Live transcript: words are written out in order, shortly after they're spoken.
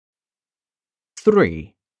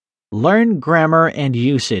3. Learn grammar and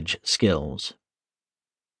usage skills.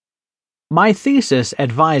 My thesis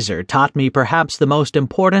advisor taught me perhaps the most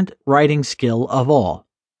important writing skill of all,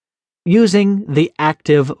 using the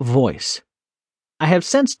active voice. I have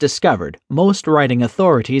since discovered most writing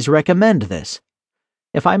authorities recommend this.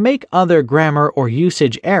 If I make other grammar or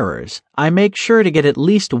usage errors, I make sure to get at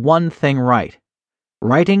least one thing right: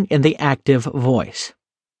 writing in the active voice.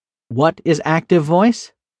 What is active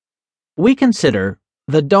voice? We consider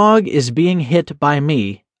 "the dog is being hit by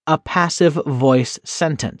me" a passive voice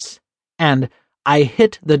sentence, and "I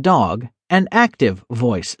hit the dog" an active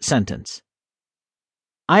voice sentence.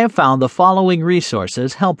 I have found the following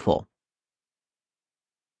resources helpful.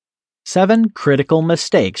 7 Critical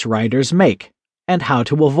Mistakes Writers Make and How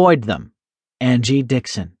to Avoid Them. Angie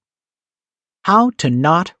Dixon. How to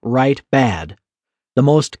Not Write Bad. The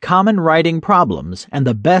Most Common Writing Problems and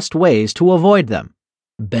the Best Ways to Avoid Them.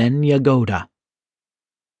 Ben Yagoda.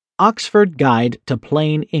 Oxford Guide to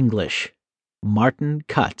Plain English. Martin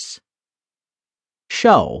Cutts.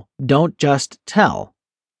 Show, Don't Just Tell.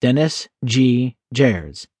 Dennis G.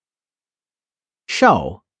 Jers.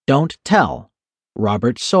 Show, Don't Tell.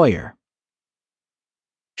 Robert Sawyer.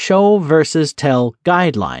 Show versus Tell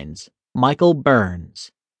Guidelines. Michael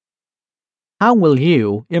Burns. How will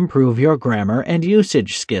you improve your grammar and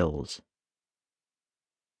usage skills?